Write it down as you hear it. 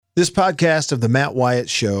This podcast of The Matt Wyatt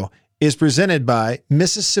Show is presented by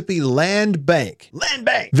Mississippi Land Bank. Land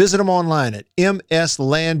Bank. Visit them online at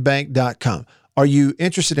mslandbank.com. Are you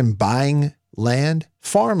interested in buying land,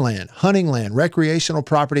 farmland, hunting land, recreational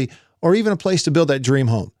property, or even a place to build that dream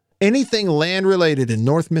home? Anything land related in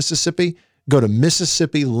North Mississippi, go to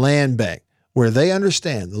Mississippi Land Bank, where they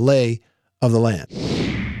understand the lay of the land.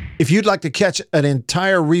 If you'd like to catch an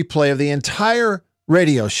entire replay of the entire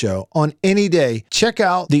radio show on any day, check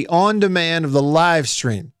out the on-demand of the live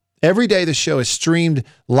stream. Every day the show is streamed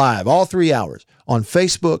live, all 3 hours, on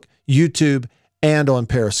Facebook, YouTube, and on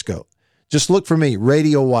Periscope. Just look for me,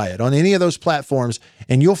 Radio Wyatt, on any of those platforms,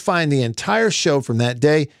 and you'll find the entire show from that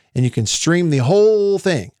day, and you can stream the whole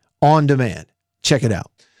thing on demand. Check it out.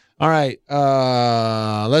 All right,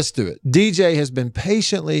 let's do it. DJ has been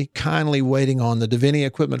patiently, kindly waiting on the Davini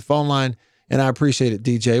Equipment phone line, and I appreciate it,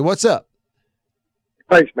 DJ. What's up?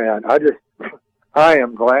 Thanks, man. I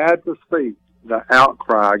am glad to see the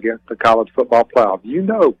outcry against the college football playoff. You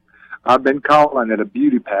know, I've been calling it a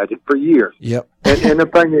beauty pageant for years. Yep. And the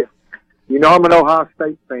thing is, you know, I'm an Ohio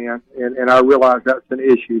State fan, and I realize that's an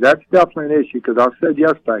issue. That's definitely an issue because I said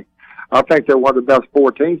yesterday, I think they're one of the best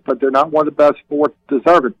 4 teams, but they're not one of the best 4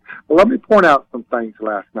 deserving. But let me point out some things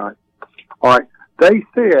last night. All right. They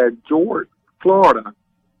said Florida,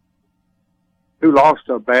 who lost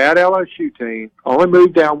to a bad LSU team, only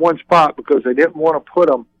moved down one spot because they didn't want to put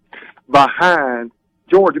them behind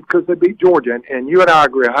Georgia because they beat Georgia. And you and I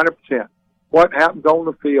agree 100%. What happens on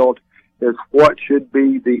the field is what should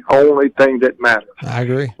be the only thing that matters. I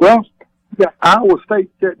agree. Well, yeah, Iowa State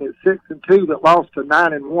sitting at 6-2 that lost to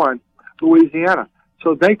 9-1 Louisiana.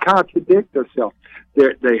 So they contradict themselves.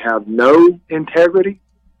 They have no integrity.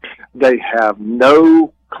 They have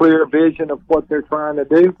no clear vision of what they're trying to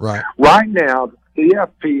do. Right. Right now, the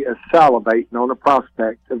CFP is salivating on the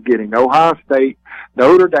prospect of getting Ohio State,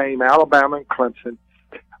 Notre Dame, Alabama, and Clemson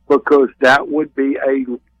because that would be a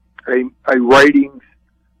ratings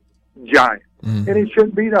giant. Mm-hmm. And it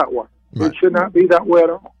shouldn't be that way. Right. It should not be that way at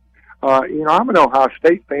all. You know, I'm an Ohio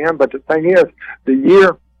State fan, but the thing is, the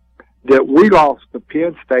year that we lost to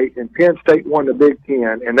Penn State, and Penn State won the Big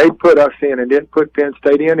Ten, and they put us in and didn't put Penn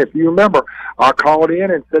State in. If you remember, I called in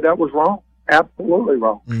and said that was wrong, absolutely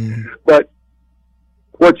wrong. Mm. But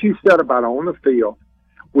what you said about on the field,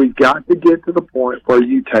 we've got to get to the point where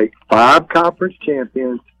you take 5 conference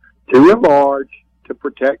champions, 2 at large, to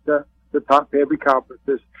protect the top-heavy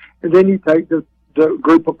conferences, and then you take the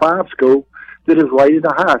group of 5 school that is rated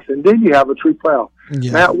the highest, and then you have a true playoff.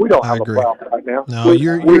 Yeah, now, we don't have a playoff right now. No,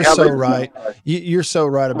 you're so right. You're so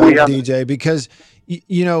right about it, DJ, because,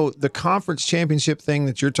 you know, the conference championship thing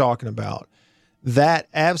that you're talking about, that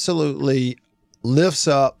absolutely lifts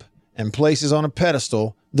up and places on a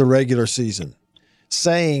pedestal the regular season.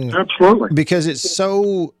 Saying absolutely, because it's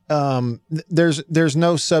so there's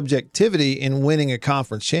no subjectivity in winning a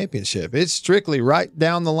conference championship. It's strictly right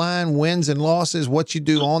down the line, wins and losses, what you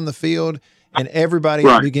do on the field, and everybody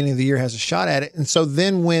at the beginning of the year has a shot at it. And so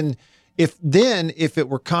then if it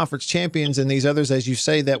were conference champions and these others, as you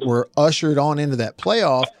say, that were ushered on into that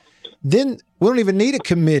playoff, then we don't even need a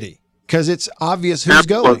committee because it's obvious who's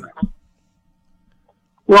going.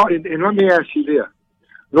 Well, and let me ask you this.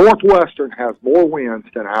 Northwestern has more wins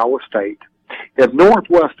than Iowa State. If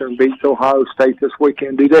Northwestern beats Ohio State this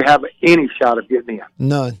weekend, do they have any shot of getting in?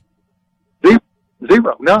 None.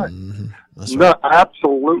 Zero. None. Mm-hmm. That's no, right.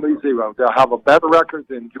 Absolutely zero. They'll have a better record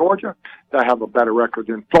than Georgia. They'll have a better record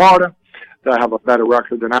than Florida. They'll have a better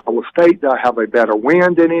record than Iowa State. They'll have a better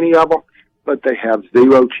win than any of them, but they have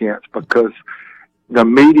zero chance because the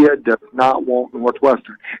media does not want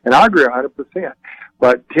Northwestern. And I agree 100%.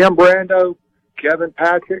 But Tim Brando, Kevin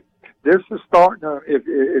Patrick, this is starting to,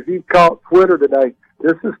 if you caught Twitter today,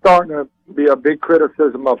 this is starting to be a big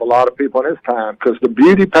criticism of a lot of people in this time because the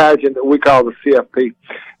beauty pageant that we call the CFP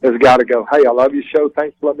has got to go. Hey, I love your show.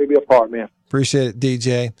 Thanks for letting me be a part, man. Appreciate it,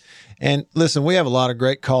 DJ. And listen, we have a lot of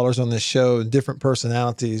great callers on this show, different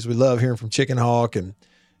personalities. We love hearing from Chicken Hawk and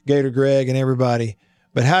Gator Greg and everybody.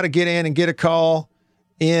 But how to get in and get a call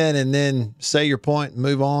in and then say your point and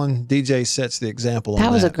move on, DJ sets the example on that.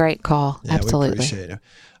 That was a great call. Yeah, absolutely. We appreciate it.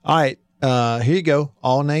 All right, here you go.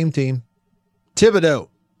 All name team. Thibodeau.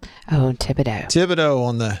 Oh, Thibodeau. Thibodeau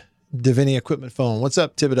on the Davini Equipment phone. What's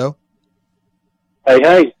up, Thibodeau?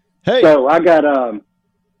 Hey. Hey. So I got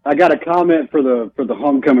a comment for the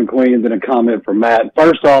homecoming queen and then a comment for Matt.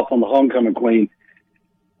 First off, on the homecoming queen,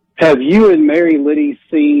 have you and Mary Liddy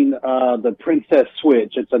seen the Princess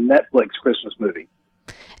Switch? It's a Netflix Christmas movie.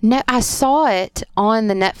 No, I saw it on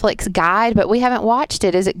the Netflix guide, but we haven't watched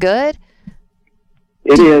it. Is it good?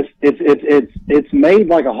 It is. It's made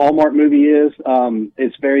like a Hallmark movie is.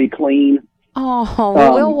 It's very clean. Oh,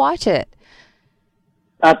 well, we'll watch it.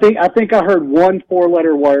 I think I heard one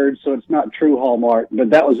 4-letter word, so it's not true Hallmark, but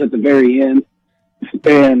that was at the very end.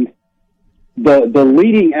 And the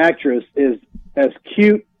leading actress is as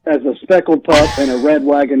cute as a speckled pup in a red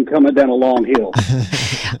wagon coming down a long hill.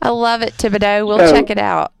 I love it, Thibodeau. We'll check it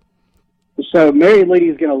out. So Mary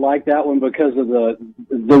Lee's going to like that one because of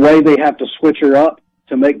the way they have to switch her up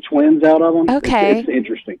to make twins out of them. Okay. It's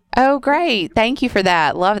interesting. Oh, great. Thank you for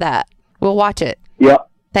that. Love that. We'll watch it. Yep.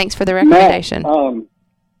 Thanks for the recommendation. Matt,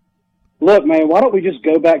 look, man, why don't we just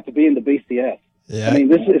go back to being the BCS? Yeah. I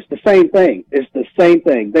mean, it's the same thing. It's the same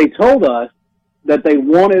thing. They told us that they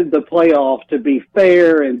wanted the playoff to be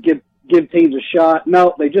fair and give teams a shot.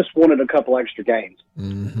 No, they just wanted a couple extra games.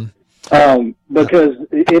 Mm-hmm. Because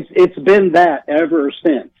it's been that ever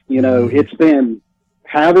since. You know, It's been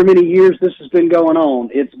however many years this has been going on.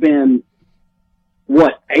 It's been,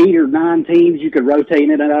 8 or 9 teams you could rotate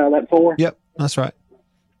in and out of that for? Yep, that's right.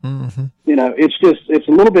 Mm-hmm. You know, it's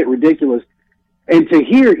a little bit ridiculous. And to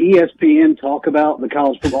hear ESPN talk about the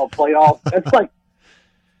college football playoff, that's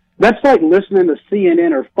like listening to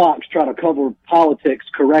CNN or Fox try to cover politics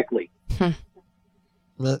correctly.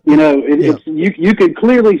 You know, it's you can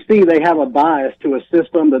clearly see they have a bias to a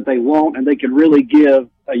system that they want, and they can really give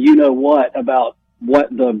a you-know-what about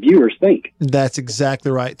what the viewers think. That's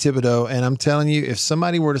exactly right, Thibodeau. And I'm telling you, if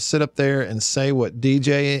somebody were to sit up there and say what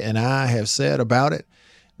DJ and I have said about it,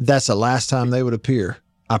 that's the last time they would appear.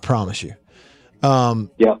 I promise you.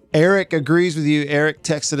 Eric agrees with you. Eric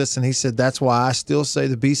texted us and he said, that's why I still say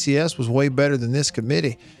the BCS was way better than this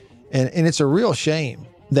committee. And it's a real shame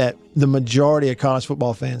that the majority of college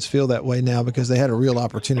football fans feel that way now because they had a real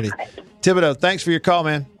opportunity. Thibodeau, thanks for your call,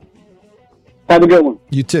 man. Have a good one.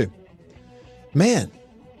 You too. Man,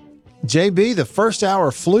 JB, the first hour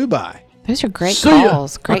flew by. Those are great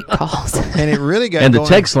calls. Great calls. And it really got And going. the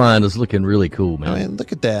text line is looking really cool, man. I mean,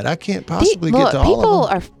 look at that. I can't possibly get to all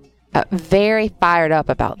of them. People are very fired up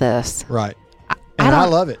about this. Right. And I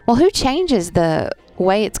love it. Well, who changes the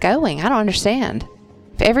way it's going? I don't understand.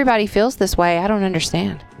 If everybody feels this way, I don't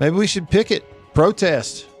understand. Maybe we should picket,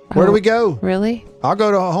 protest. Where do we go? Really? I'll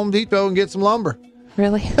go to Home Depot and get some lumber.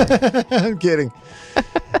 Really? I'm kidding.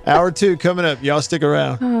 Hour 2 coming up. Y'all stick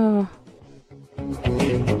around. Oh.